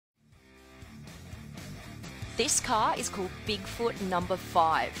This car is called Bigfoot number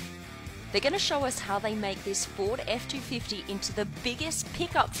 5. They're going to show us how they make this Ford F-250 into the biggest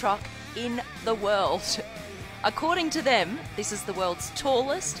pickup truck in the world. According to them, this is the world's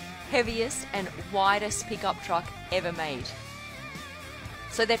tallest, heaviest and widest pickup truck ever made.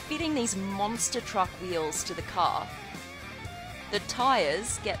 So they're fitting these monster truck wheels to the car. The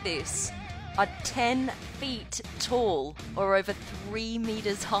tyres, get this, are 10 feet tall or over 3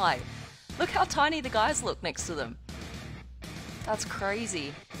 meters high. Look how tiny the guys look next to them. That's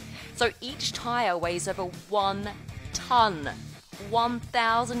crazy. So each tyre weighs over 1 ton,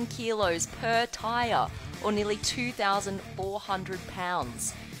 1,000 kilos per tyre, or nearly 2,400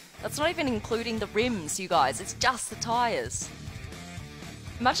 pounds. That's not even including the rims, you guys, it's just the tyres.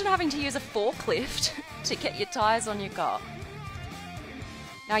 Imagine having to use a forklift to get your tyres on your car.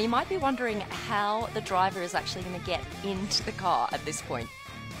 Now you might be wondering how the driver is actually going to get into the car at this point.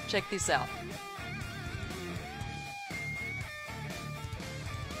 Check this out.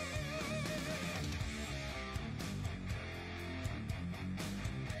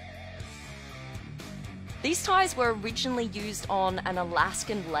 These tyres were originally used on an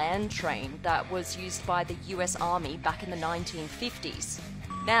Alaskan land train that was used by the US Army back in the 1950s.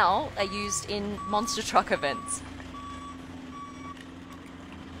 Now they're used in monster truck events.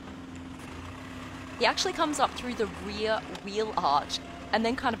 He actually comes up through the rear wheel arch and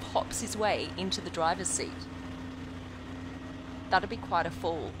then kind of hops his way into the driver's seat. That'd be quite a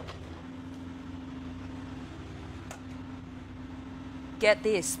fall. Get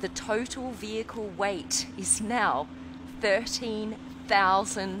this, the total vehicle weight is now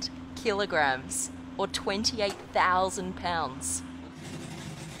 13,000 kilograms or 28,000 pounds.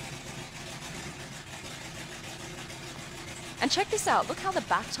 And check this out, look how the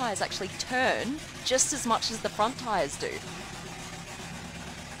back tyres actually turn just as much as the front tyres do.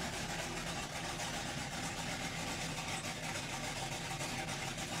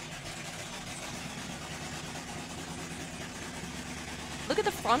 Look at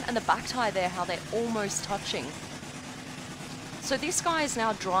the front and the back tyre there, how they're almost touching. So this guy is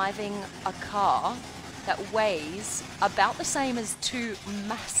now driving a car that weighs about the same as 2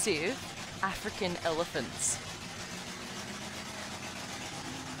 massive African elephants.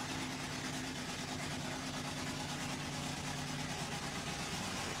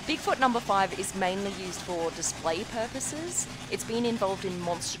 Bigfoot number 5 is mainly used for display purposes. It's been involved in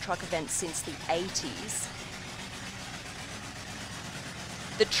monster truck events since the 80s.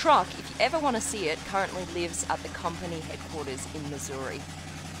 The truck, if you ever want to see it, currently lives at the company headquarters in Missouri.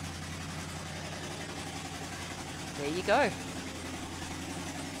 There you go.